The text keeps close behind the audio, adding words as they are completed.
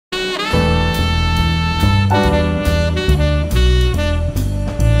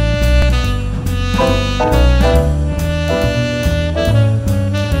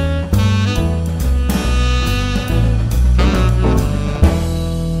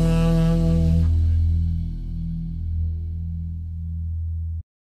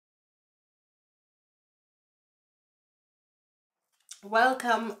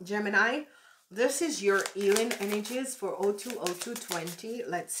Welcome, Gemini. This is your healing energies for 020220.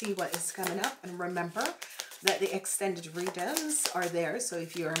 Let's see what is coming up. And remember that the extended readings are there. So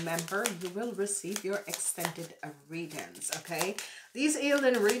if you're a member, you will receive your extended readings, okay? These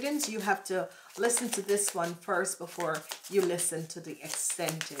healing readings, you have to listen to this one first before you listen to the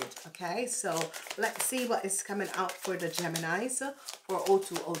extended, okay? So let's see what is coming out for the Geminis for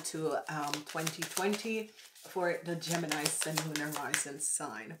 0202 2020 for the Gemini Sun, Moon, and Rising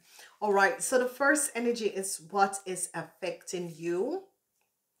sign. All right, so the first energy is what is affecting you.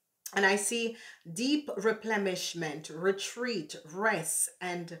 And I see deep replenishment, retreat, rest,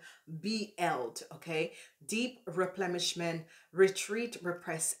 and be held, okay? Deep replenishment, retreat,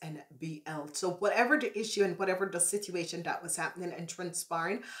 repress, and be held. So whatever the issue and whatever the situation that was happening and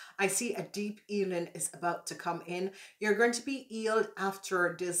transpiring, I see a deep healing is about to come in. You're going to be healed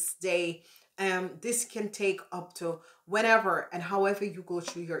after this day. This can take up to whenever and however you go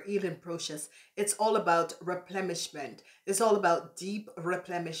through your healing process. It's all about replenishment. It's all about deep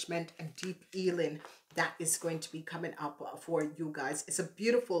replenishment and deep healing that is going to be coming up for you guys. It's a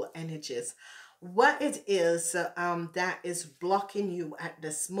beautiful energies. What it is that is blocking you at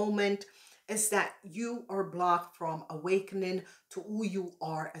this moment is that you are blocked from awakening to who you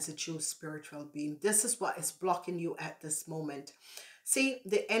are as a true spiritual being. This is what is blocking you at this moment. See,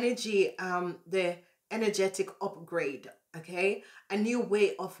 the energy, the energetic upgrade, okay? A new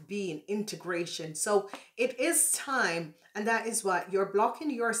way of being, integration. So it is time, and that is what you're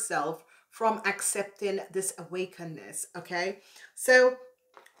blocking yourself from accepting this awakeness, okay? So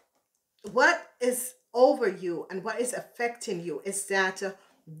what is over you and what is affecting you is that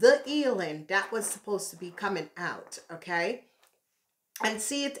the healing that was supposed to be coming out, okay? And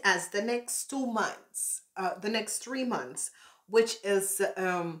see it as the next 2 months, the next 3 months, which is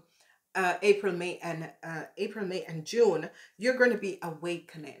April, May, and June. You're going to be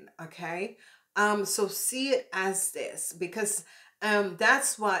awakening, okay? So see it as this, because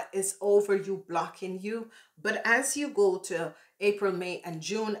that's what is over you, blocking you. But as you go to April, May, and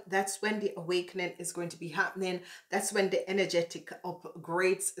June, that's when the awakening is going to be happening. That's when the energetic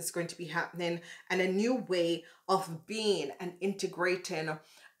upgrades is going to be happening, and a new way of being and integrating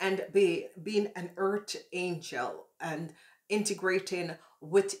and being an earth angel and integrating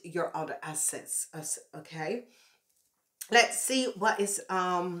with your other assets. Okay, let's see what is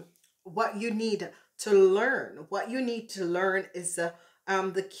what you need to learn. What you need to learn is the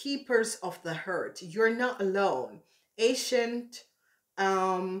keepers of the hurt. You're not alone. Ancient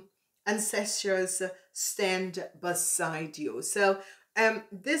ancestors stand beside you. So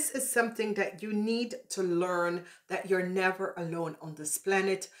this is something that you need to learn, that you're never alone on this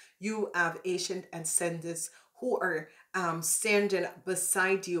planet. You have ancient ancestors who are standing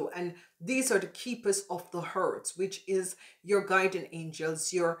beside you, and these are the keepers of the hurt, which is your guardian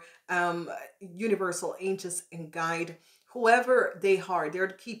angels, your universal angels and guide, whoever they are. They're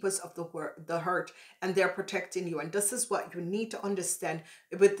the keepers of the hurt, and they're protecting you. And this is what you need to understand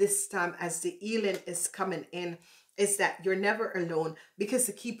with this time as the healing is coming in, is that you're never alone, because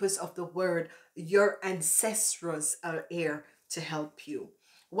the keepers of the word, your ancestors, are here to help you.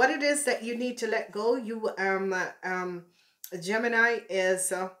 What it is that you need to let go, you Gemini,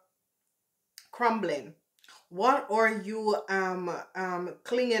 is crumbling. What are you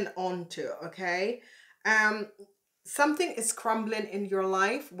clinging on to? Okay, something is crumbling in your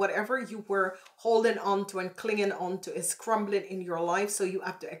life. Whatever you were holding on to and clinging on to is crumbling in your life, so you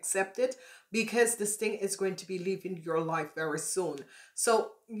have to accept it, because this thing is going to be leaving your life very soon.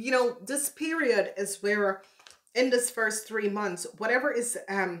 So you know, this period is where, in this first 3 months, whatever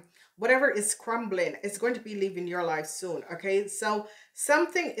is crumbling is going to be leaving your life soon. Okay, so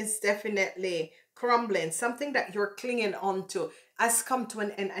something is definitely crumbling. Something that you're clinging on to has come to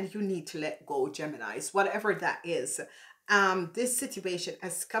an end, and you need to let go, Geminis, whatever that is. This situation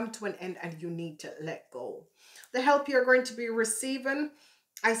has come to an end, and you need to let go. The help you're going to be receiving,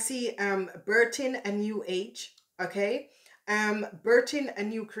 I see birthing a new age, okay? Birthing a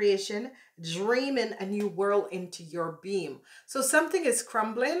new creation, dreaming a new world into your beam. So something is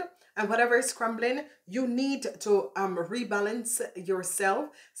crumbling, and whatever is crumbling, you need to rebalance yourself.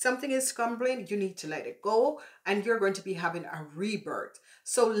 Something is crumbling, you need to let it go, and you're going to be having a rebirth.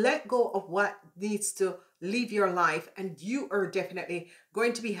 So let go of what needs to leave your life, and you are definitely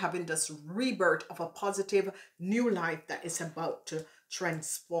going to be having this rebirth of a positive new life that is about to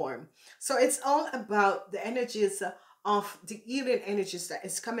transform. So it's all about the energies of the healing energies that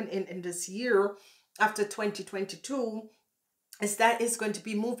is coming in this year after 2022. is that it's going to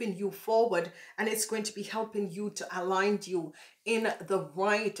be moving you forward, and it's going to be helping you to align you in the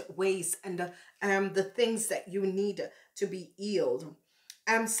right ways, and the things that you need to be healed.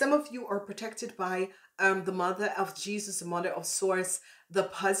 Some of you are protected by the mother of Jesus, the mother of source. The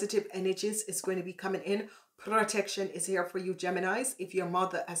positive energies is going to be coming in. Protection is here for you, Geminis. If your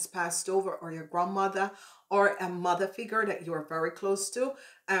mother has passed over, or your grandmother, or a mother figure that you are very close to,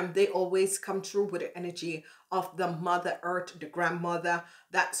 they always come through with the energy of the mother earth, the grandmother,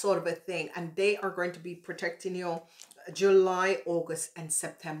 that sort of a thing. And they are going to be protecting you July, August, and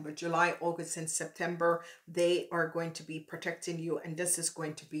September. July, August, and September, they are going to be protecting you, and this is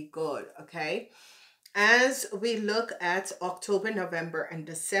going to be good, okay? As we look at October, November, and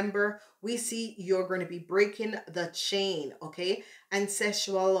December, we see you're going to be breaking the chain, okay?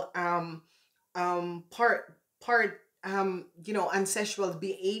 Ancestral ancestral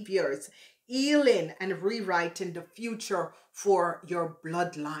behaviors, healing and rewriting the future for your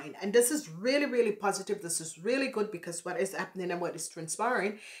bloodline. And this is really, really positive. This is really good, because what is happening and what is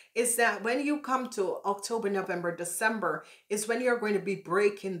transpiring is that when you come to October, November, December is when you're going to be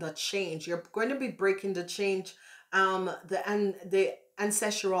breaking the change. You're going to be breaking the change, the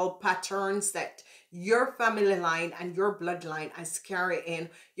ancestral patterns that your family line and your bloodline is carrying.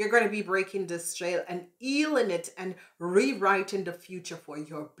 You're going to be breaking this trail and healing it and rewriting the future for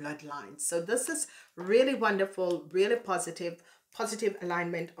your bloodline. So this is really wonderful, really positive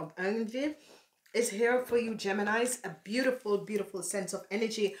alignment of energy is here for you, Geminis. A beautiful, beautiful sense of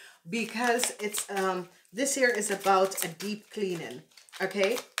energy, because it's this year is about a deep cleaning,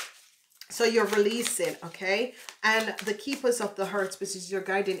 okay? So you're releasing, okay? And the keepers of the hearts, which is your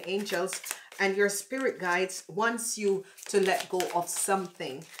guiding angels and your spirit guides, wants you to let go of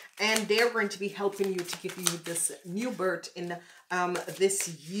something. And they're going to be helping you to give you this new birth in this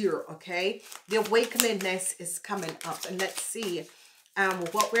year, okay? The awakeningness is coming up. And let's see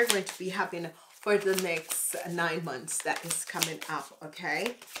what we're going to be having for the next 9 months that is coming up,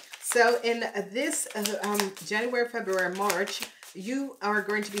 okay? So in this January, February, March, you are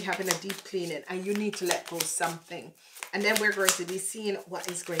going to be having a deep cleaning, and you need to let go of something. And then we're going to be seeing what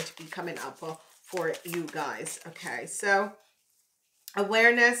is going to be coming up for you guys. Okay, so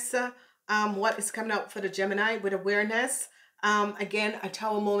awareness, what is coming up for the Gemini with awareness? Again, a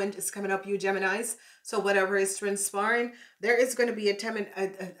tower moment is coming up, you Geminis. So whatever is transpiring, there is going to be a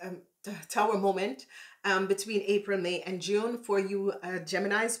tower moment between April, May, and June for you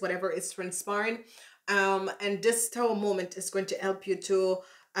Geminis, whatever is transpiring. And this tower moment is going to help you to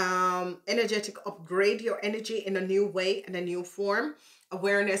energetic upgrade your energy in a new way, in a new form.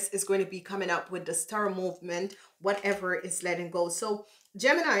 Awareness is going to be coming up with the star movement, whatever is letting go. So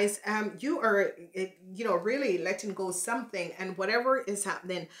Geminis, you are, really letting go something, and whatever is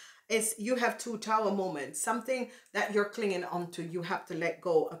happening is you have two tower moments, something that you're clinging onto, you have to let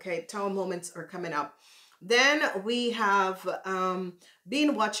go, okay? Tower moments are coming up. Then we have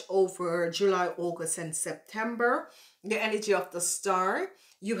being watched over July, August, and September. The energy of the star.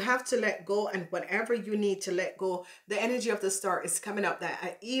 You have to let go, and whatever you need to let go, the energy of the star is coming up. That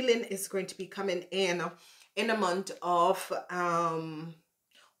a healing is going to be coming in the month of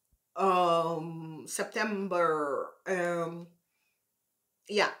September.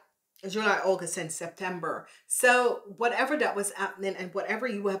 July, August, and September. So whatever that was happening and whatever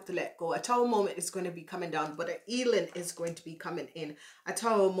you have to let go, a tower moment is going to be coming down, but a healing is going to be coming in. A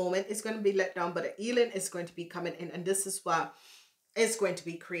tower moment is going to be let down, but a healing is going to be coming in. And this is what is going to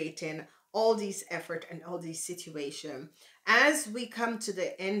be creating all these effort and all these situation. As we come to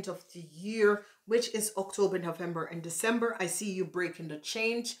the end of the year, which is October, November, and December, I see you breaking the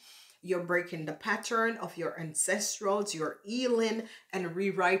change. You're breaking the pattern of your ancestrals. You're healing and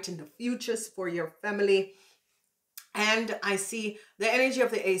rewriting the futures for your family. And I see the energy of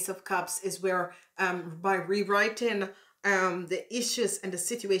the Ace of Cups is where by rewriting the issues and the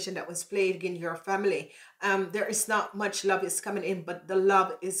situation that was plaguing your family, there is not much love is coming in, but the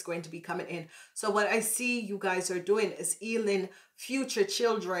love is going to be coming in. So what I see you guys are doing is healing future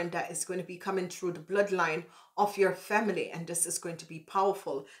children that is going to be coming through the bloodline of your family, and this is going to be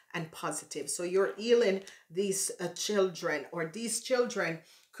powerful and positive. So you're healing these children, or these children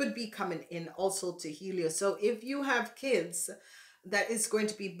could be coming in also to heal you. So if you have kids that is going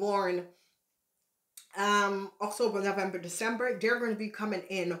to be born October, November, December, they're going to be coming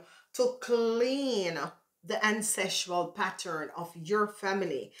in to clean the ancestral pattern of your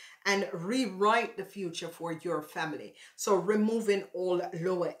family and rewrite the future for your family. So removing all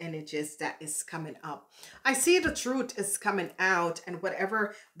lower energies that is coming up. I see the truth is coming out, and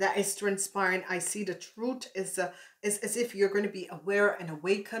whatever that is transpiring, I see the truth is as if you're going to be aware and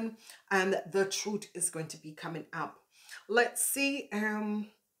awakened, and the truth is going to be coming up. Let's see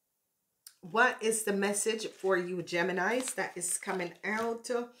what is the message for you Geminis that is coming out.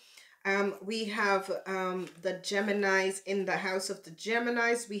 We have the Geminis in the house of the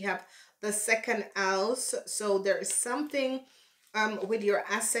Geminis. We have the second house. So there is something with your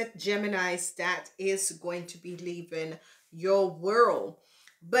asset Geminis that is going to be leaving your world.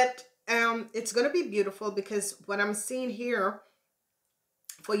 But it's going to be beautiful, because what I'm seeing here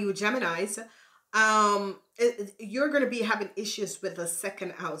for you Geminis, you're going to be having issues with the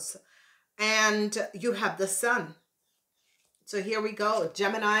second house, and you have the sun. So here we go,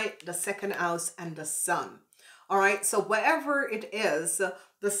 Gemini, the second house, and the sun. All right, so whatever it is,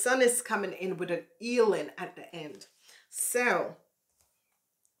 the sun is coming in with an healing at the end. So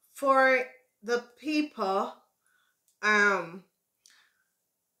for the people,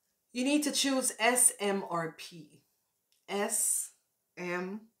 you need to choose S, M, or P. S,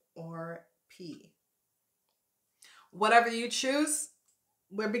 M, or P. Whatever you choose,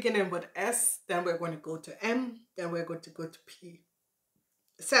 we're beginning with S, then we're going to go to M, then we're going to go to P.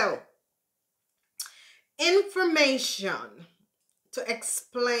 So, information to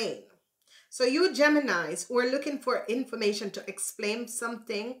explain. So you Geminis, we're looking for information to explain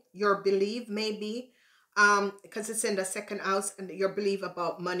something, your belief maybe, because it's in the second house, and your belief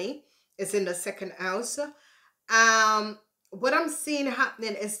about money is in the second house. What I'm seeing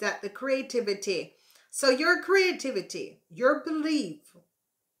happening is that the creativity, so your creativity, your belief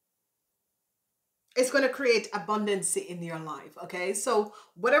is going to create abundance in your life. Okay, so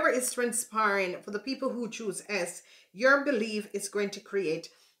whatever is transpiring for the people who choose S, your belief is going to create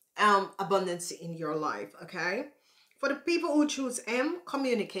abundance in your life. Okay, for the people who choose M,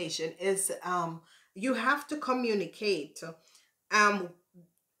 communication is you have to communicate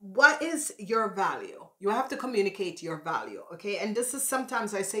what is your value. You have to communicate your value. Okay, and this is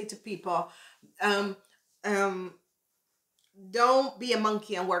sometimes I say to people, don't be a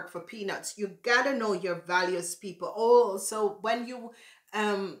monkey and work for peanuts. You gotta know your values, people. Oh, so when you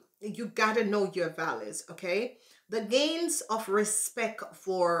gotta know your values. Okay, the gains of respect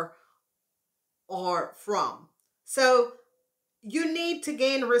for or from. So you need to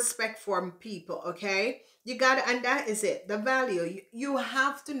gain respect from people. Okay, you gotta, and that is it, the value. You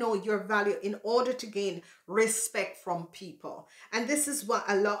have to know your value in order to gain respect from people. And this is what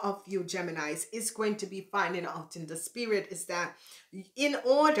a lot of you Geminis is going to be finding out in the spirit, is that in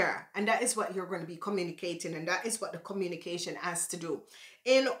order, and that is what you're going to be communicating, and that is what the communication has to do,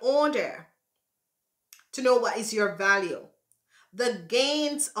 in order to know what is your value, the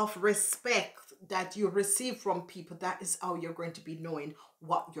gains of respect that you receive from people, that is how you're going to be knowing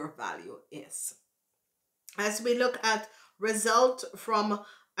what your value is. As we look at result from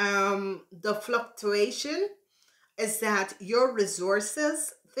the fluctuation, is that your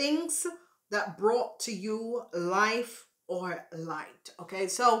resources, things that brought to you life or light. Okay,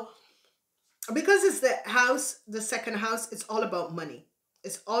 so because it's the house, the second house, it's all about money.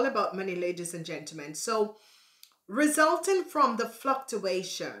 It's all about money, ladies and gentlemen. So resulting from the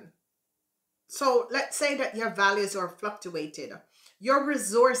fluctuation, so let's say that your values are fluctuated, your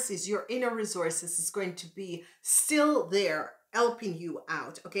resources, your inner resources is going to be still there helping you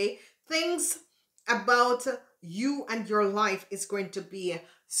out. Okay, things about you and your life is going to be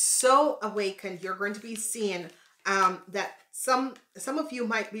so awakened. You're going to be seeing that some of you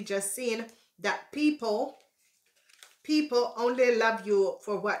might be just seeing that people only love you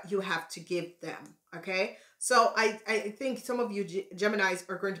for what you have to give them. Okay, so I think some of you Geminis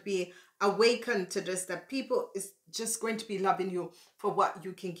are going to be awakened to this, that people is just going to be loving you for what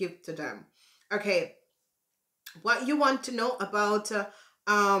you can give to them. Okay, what you want to know about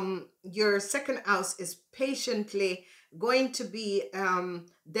your second house is patiently going to be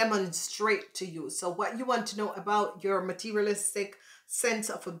demonstrate to you. So what you want to know about your materialistic sense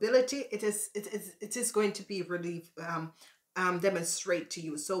of ability, it is going to be really demonstrate to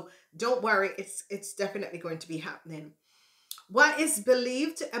you. So don't worry, it's definitely going to be happening. What is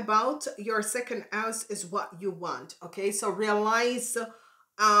believed about your second house is what you want. Okay, so realize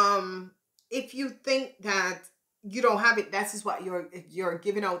if you think that you don't have it, that is what you're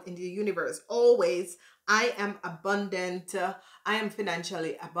giving out in the universe. Always, I am abundant, I am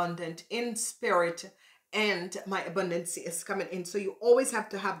financially abundant in spirit, and my abundance is coming in. So you always have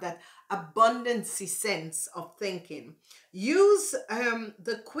to have that abundancy sense of thinking. Use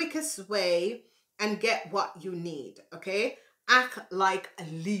the quickest way and get what you need. Okay, act like a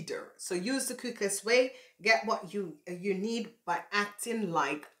leader. So use the quickest way, get what you need by acting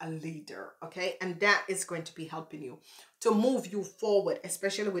like a leader. Okay, and that is going to be helping you to move you forward,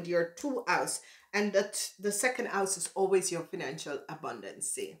 especially with your 2 house, and that the second house is always your financial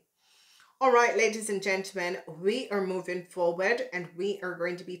abundance. All right, ladies and gentlemen, we are moving forward and we are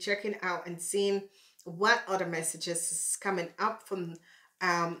going to be checking out and seeing what other messages is coming up from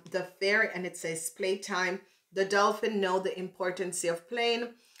the fairy. And it says playtime. The dolphin know the importance of playing,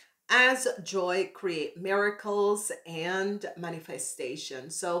 as joy create miracles and manifestation.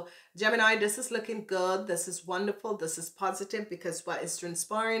 So Gemini, this is looking good. This is wonderful. This is positive, because what is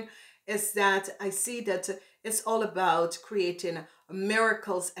transpiring is that I see that it's all about creating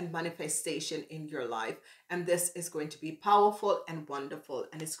miracles and manifestation in your life. And this is going to be powerful and wonderful.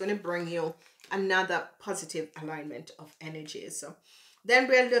 And it's going to bring you another positive alignment of energies. So then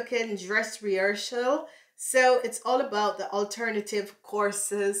we're looking dress rehearsal. So it's all about the alternative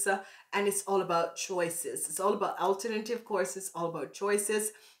courses, and it's all about choices. It's all about alternative courses, all about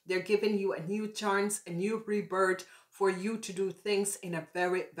choices. They're giving you a new chance, a new rebirth for you to do things in a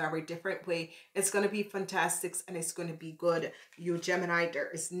very, very different way. It's going to be fantastic and it's going to be good. You Gemini, there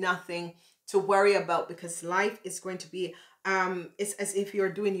is nothing to worry about, because life is going to be, it's as if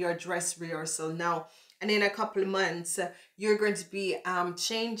you're doing your dress rehearsal now. And in a couple of months, you're going to be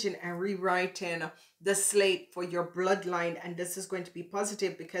changing and rewriting the slate for your bloodline. And this is going to be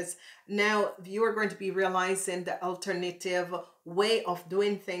positive, because now you are going to be realizing the alternative way of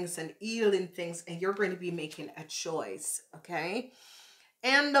doing things and healing things. And you're going to be making a choice, okay?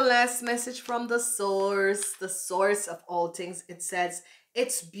 And the last message from the source of all things, it says,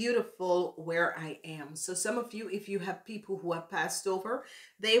 it's beautiful where I am. So some of you, if you have people who have passed over,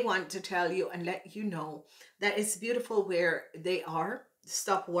 they want to tell you and let you know that it's beautiful where they are.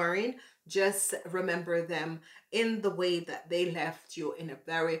 Stop worrying. Just remember them in the way that they left you, in a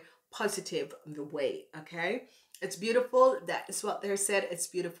very positive way, okay? It's beautiful. That is what they said. It's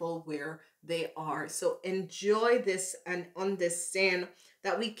beautiful where they are. So enjoy this and understand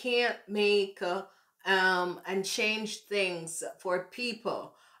that we can't make and change things for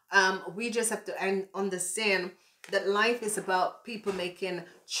people. We just have to understand that life is about people making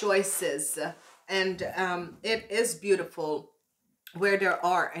choices, and it is beautiful where there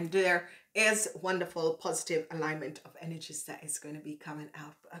are, and there is wonderful positive alignment of energies that is going to be coming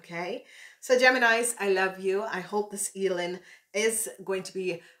up, okay? So Geminis, I love you. I hope this healing is going to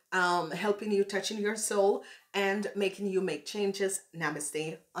be helping you, touching your soul and making you make changes.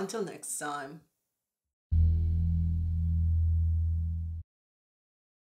 Namaste. Until next time.